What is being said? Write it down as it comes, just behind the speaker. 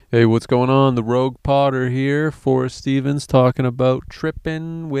Hey, what's going on? The Rogue Potter here. Forrest Stevens talking about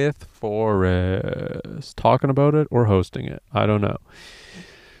tripping with Forrest. Talking about it or hosting it. I don't know.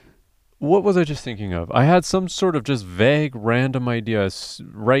 What was I just thinking of? I had some sort of just vague random ideas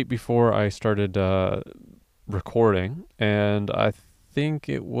right before I started recording, and I think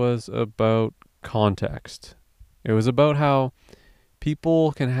it was about context. It was about how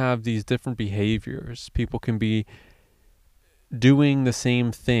people can have these different behaviors. People can be doing the same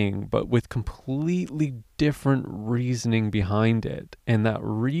thing, but with completely different reasoning behind it. And that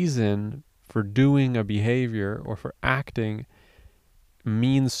reason for doing a behavior or for acting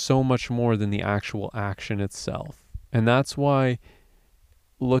means so much more than the actual action itself. And that's why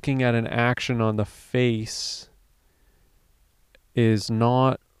looking at an action on the face is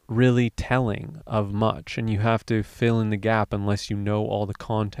not really telling of much, and you have to fill in the gap unless you know all the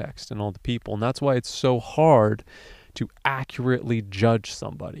context and all the people. And that's why it's so hard to accurately judge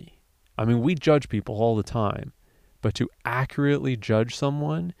somebody. I mean, we judge people all the time, but to accurately judge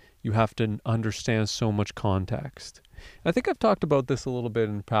someone, you have to understand so much context. I think I've talked about this a little bit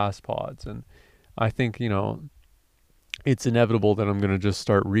in past pods, and I think, it's inevitable that I'm going to just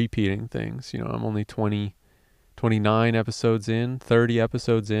start repeating things. I'm only 29 episodes in, 30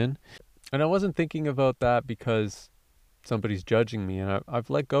 episodes in, and I wasn't thinking about that because somebody's judging me, and I've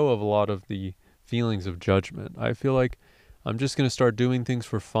let go of a lot of the feelings of judgment. I feel like I'm just going to start doing things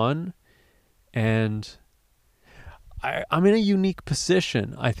for fun, and I'm in a unique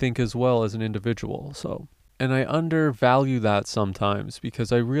position, I think, as well as an individual. And I undervalue that sometimes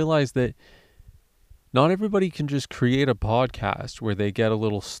because I realize that not everybody can just create a podcast where they get a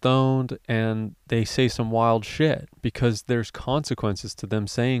little stoned and they say some wild shit, because there's consequences to them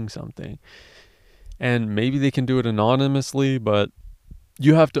saying something. And maybe they can do it anonymously, but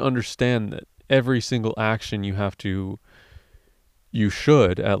you have to understand that every single action you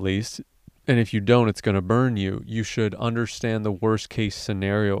should at least, and if you don't, it's going to burn you. You should understand the worst case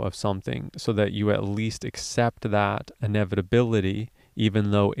scenario of something so that you at least accept that inevitability,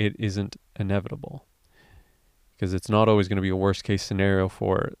 even though it isn't inevitable. Because it's not always going to be a worst case scenario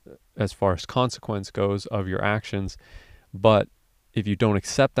for as far as consequence goes of your actions. But if you don't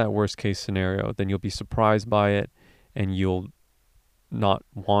accept that worst case scenario, then you'll be surprised by it, and you'll not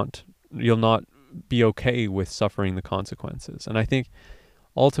be okay with suffering the consequences. And I think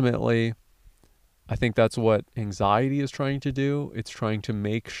ultimately, that's what anxiety is trying to do. It's trying to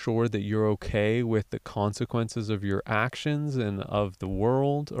make sure that you're okay with the consequences of your actions and of the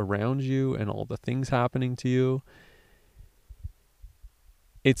world around you and all the things happening to you.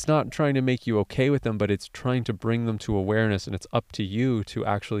 It's not trying to make you okay with them, but it's trying to bring them to awareness, and it's up to you to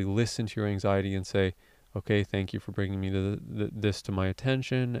actually listen to your anxiety and say, okay, thank you for bringing me this to my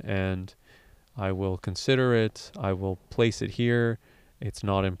attention, and I will consider it. I will place it here. It's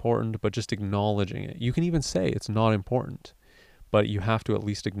not important, but just acknowledging it. You can even say it's not important, but you have to at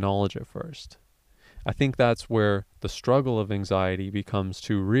least acknowledge it first. I think that's where the struggle of anxiety becomes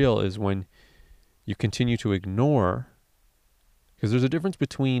too real, is when you continue to ignore, because there's a difference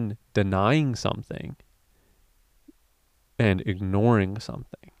between denying something and ignoring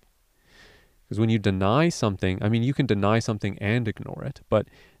something. Because when you deny something, you can deny something and ignore it, but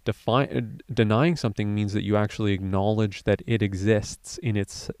denying something means that you actually acknowledge that it exists in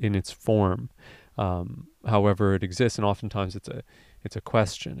its form, however it exists, and oftentimes it's a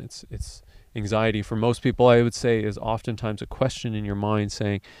question. It's anxiety for most people, I would say, is oftentimes a question in your mind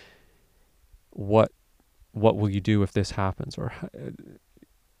saying, what will you do if this happens, or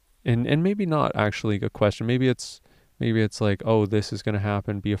and maybe not actually a question. Maybe it's like, oh, this is going to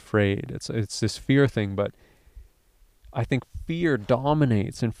happen, be afraid. It's this fear thing, but I think fear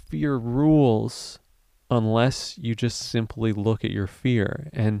dominates and fear rules unless you just simply look at your fear.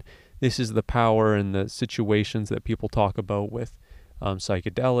 And this is the power and the situations that people talk about with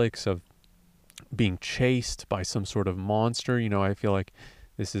psychedelics, of being chased by some sort of monster. I feel like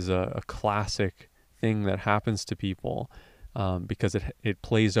this is a classic thing that happens to people because it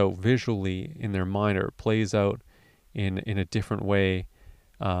plays out visually in their mind, or it plays out in a different way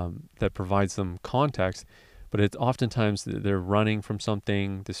that provides them context. But it's oftentimes they're running from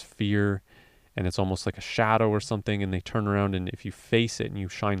something, this fear, and it's almost like a shadow or something, and they turn around, and if you face it and you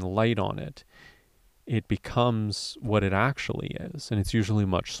shine light on it, it becomes what it actually is. And it's usually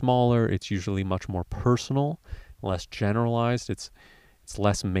much smaller, it's usually much more personal, less generalized, it's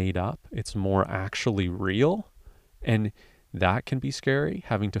less made up, it's more actually real. And that can be scary,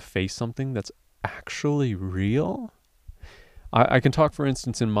 having to face something that's actually real. I can talk, for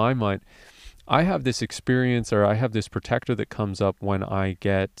instance, in my mind, I have this experience, or I have this protector that comes up when I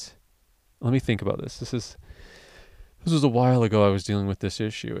get, let me think about this. this was a while ago I was dealing with this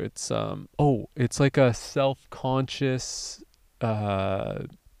issue. It's like a self-conscious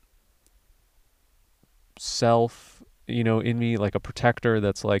self, in me, like a protector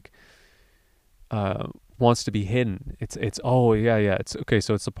that's like wants to be hidden. It's oh yeah. It's okay,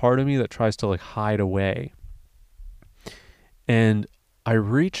 so it's a part of me that tries to like hide away. And I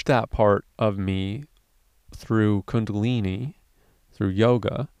reached that part of me through Kundalini, through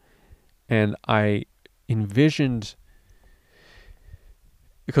yoga, and I envisioned,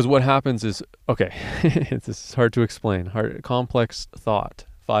 because what happens is, okay, this is hard to explain, complex thought.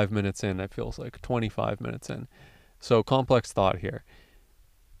 5 minutes in, it feels like 25 minutes in. So complex thought here,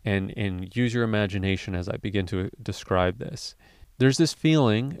 and use your imagination as I begin to describe this. There's this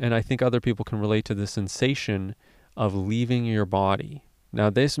feeling, and I think other people can relate to the sensation of leaving your body. Now,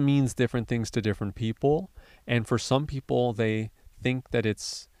 this means different things to different people, and for some people, they think that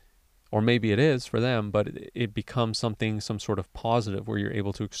it's, or maybe it is for them, but it becomes some sort of positive where you're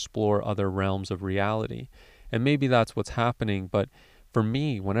able to explore other realms of reality. And maybe that's what's happening, but for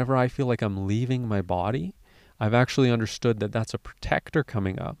me, whenever I feel like I'm leaving my body, I've actually understood that that's a protector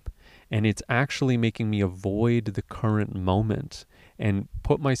coming up, and it's actually making me avoid the current moment and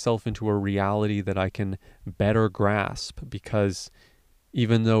put myself into a reality that I can better grasp, because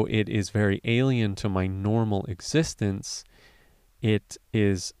even though it is very alien to my normal existence, it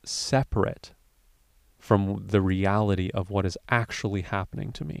is separate from the reality of what is actually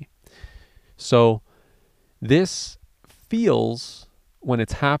happening to me. So this feels, when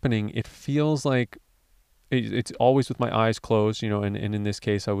it's happening, it feels like it's always with my eyes closed, and in this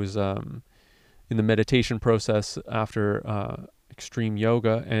case, I was in the meditation process after extreme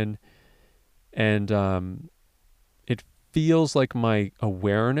yoga, and it feels like my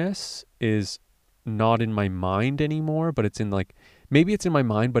awareness is not in my mind anymore, but it's in like, maybe it's in my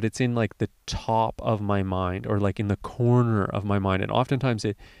mind, but it's in like the top of my mind, or like in the corner of my mind. And oftentimes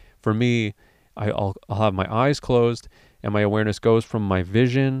for me, I'll have my eyes closed, and my awareness goes from my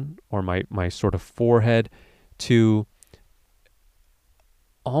vision, or my sort of forehead, to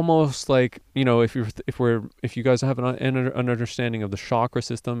almost like, if you guys have an understanding of the chakra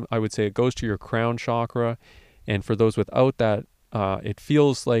system, I would say it goes to your crown chakra. And for those without that, it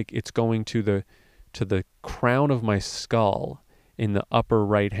feels like it's going to the crown of my skull in the upper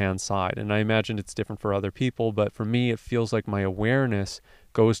right hand side. And I imagine it's different for other people, but for me, it feels like my awareness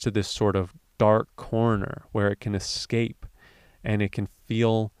goes to this sort of dark corner where it can escape, and it can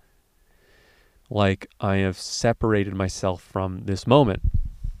feel like I have separated myself from this moment.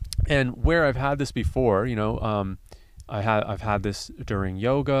 And where I've had this before, I've had this during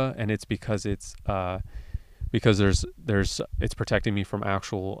yoga, and it's because it's protecting me from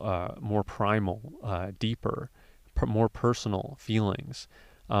actual more primal, deeper, more personal feelings.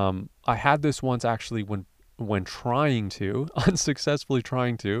 I had this once actually when unsuccessfully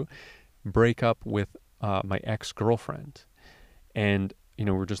trying to break up with my ex-girlfriend. And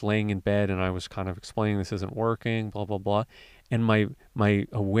we're just laying in bed, and I was kind of explaining this isn't working, blah blah blah, and my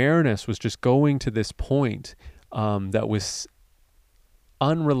awareness was just going to this point that was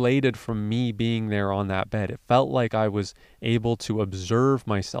unrelated from me being there on that bed. It felt like I was able to observe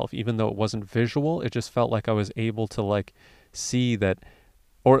myself, even though it wasn't visual. It just felt like I was able to like see that,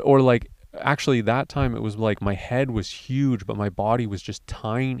 or like, actually that time it was like my head was huge, but my body was just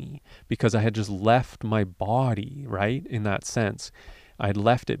tiny, because I had just left my body, right? In that sense, I had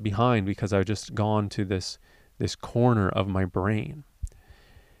left it behind because I had just gone to this corner of my brain.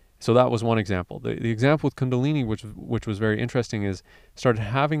 So that was one example. The example with Kundalini, which was very interesting, is started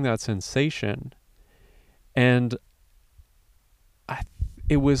having that sensation, and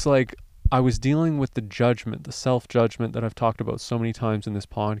it was like I was dealing with the judgment, the self-judgment that I've talked about so many times in this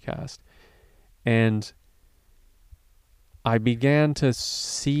podcast, and I began to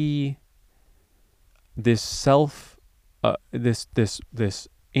see this this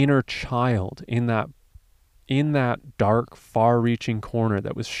inner child in that dark, far-reaching corner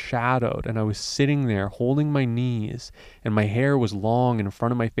that was shadowed, and I was sitting there holding my knees, and my hair was long in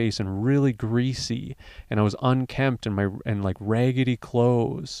front of my face and really greasy, and I was unkempt and like raggedy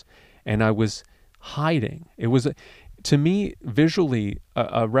clothes, and I was hiding. It was, to me, visually,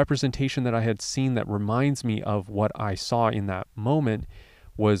 a representation that I had seen that reminds me of what I saw in that moment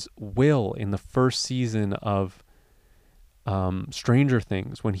was Will in the first season of Stranger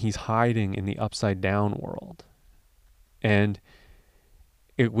Things, when he's hiding in the upside down world. And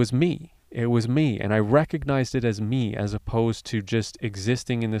it was me, and I recognized it as me, as opposed to just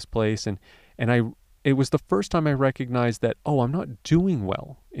existing in this place. And it was the first time I recognized that, oh, I'm not doing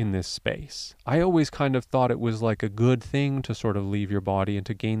well in this space. I always kind of thought it was like a good thing to sort of leave your body and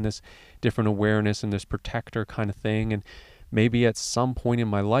to gain this different awareness and this protector kind of thing. And maybe at some point in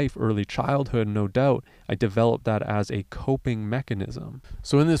my life, early childhood, no doubt, I developed that as a coping mechanism.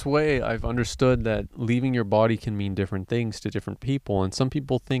 So in this way, I've understood that leaving your body can mean different things to different people. And some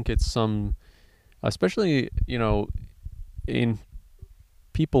people think it's some, especially, in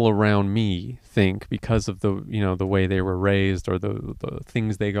people around me think, because of the the way they were raised or the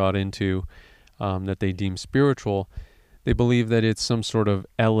things they got into, that they deem spiritual, they believe that it's some sort of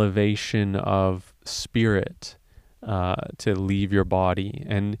elevation of spirit to leave your body.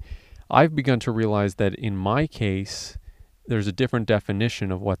 And I've begun to realize that in my case, there's a different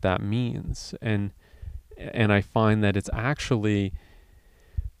definition of what that means, and I find that it's actually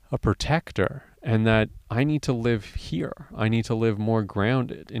a protector, and that I need to live here. I need to live more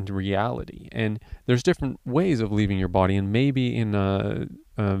grounded into reality. And there's different ways of leaving your body, and maybe in a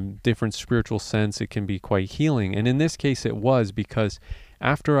different spiritual sense, it can be quite healing. And in this case, it was, because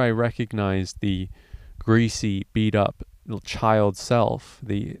after I recognized the greasy, beat up child self,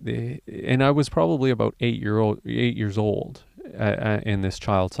 and I was probably about 8 years old in this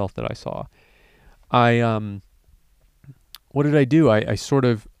child self that I saw. What did I do? I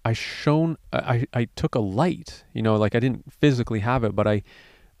took a light, like I didn't physically have it, but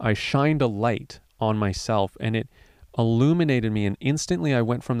I shined a light on myself, and it illuminated me. And instantly I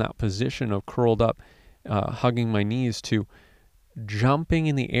went from that position of curled up, hugging my knees, to jumping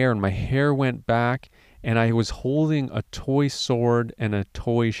in the air, and my hair went back, and I was holding a toy sword and a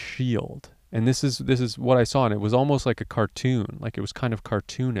toy shield. And this is what I saw. And it was almost like a cartoon, like it was kind of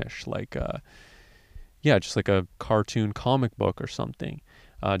cartoonish, like, just like a cartoon comic book or something,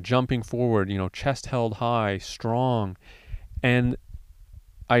 jumping forward, chest held high, strong. And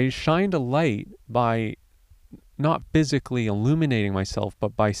I shined a light by not physically illuminating myself,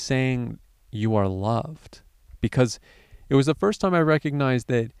 but by saying, "You are loved." Because it was the first time I recognized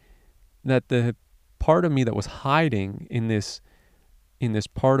that the part of me that was hiding in this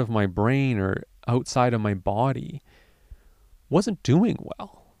part of my brain or outside of my body wasn't doing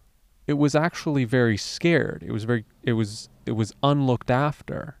well. It was actually very scared. It was unlooked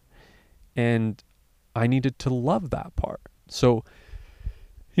after, and I needed to love that part. So,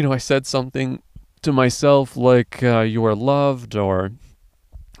 I said something to myself like, "You are loved," or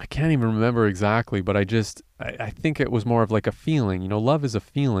I can't even remember exactly, but I think it was more of like a feeling. Love is a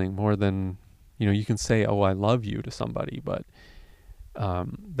feeling more than, you can say, "Oh, I love you" to somebody, but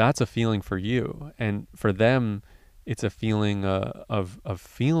that's a feeling for you, and for them, it's a feeling of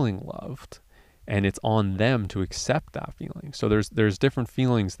feeling loved, and it's on them to accept that feeling. So there's different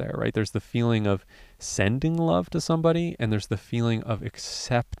feelings there, right? There's the feeling of sending love to somebody, and there's the feeling of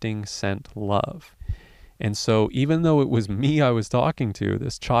accepting sent love. And so even though it was me I was talking to,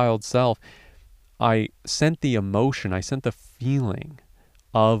 this child self, I sent the emotion, I sent the feeling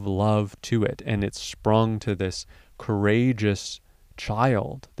of love to it, and it sprung to this courageous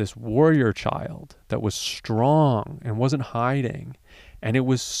child, this warrior child that was strong and wasn't hiding. And it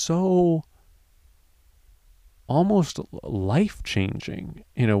was so almost life-changing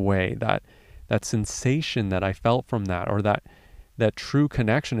in a way, that sensation that I felt from that, or that true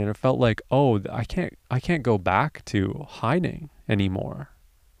connection. And it felt like, oh, I can't go back to hiding anymore.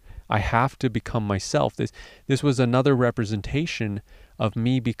 I have to become myself. This was another representation of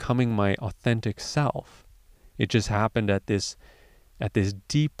me becoming my authentic self. It just happened at this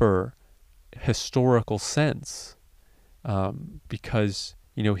deeper historical sense, because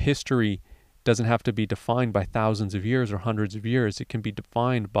history doesn't have to be defined by thousands of years or hundreds of years. It can be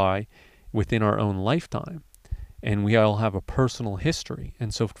defined by within our own lifetime, and we all have a personal history.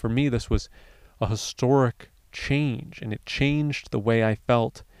 And so for me, this was a historic change, and it changed the way I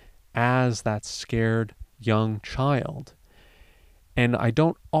felt as that scared young child. And I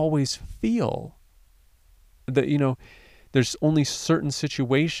don't always feel that, there's only certain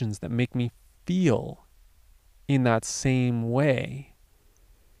situations that make me feel in that same way.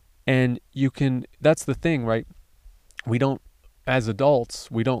 And that's the thing, right? As adults,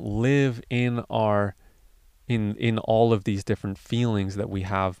 we don't live in all of these different feelings that we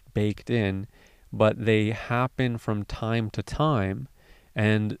have baked in, but they happen from time to time.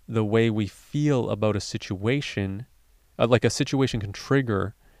 And the way we feel about a situation, like a situation can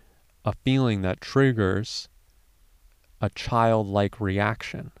trigger a feeling that triggers a childlike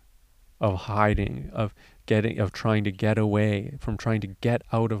reaction of hiding, of trying to get away, from trying to get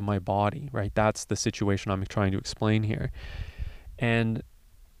out of my body, right? That's the situation I'm trying to explain here. And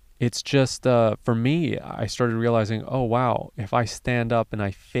it's just, for me, I started realizing, oh wow, if I stand up and I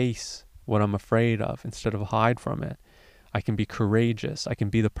face what I'm afraid of instead of hide from it. I can be courageous. I can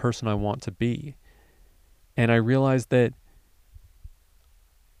be the person I want to be. And I realized that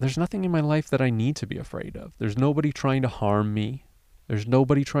there's nothing in my life that I need to be afraid of. There's nobody trying to harm me. There's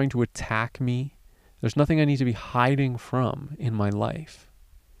nobody trying to attack me. There's nothing I need to be hiding from in my life.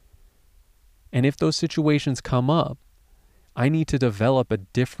 And if those situations come up, I need to develop a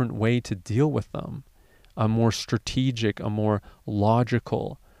different way to deal with them, a more strategic, a more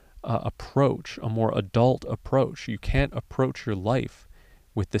logical approach, a more adult approach. You can't approach your life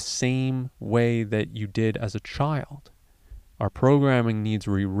with the same way that you did as a child. Our programming needs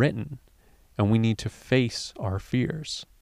rewritten, and we need to face our fears.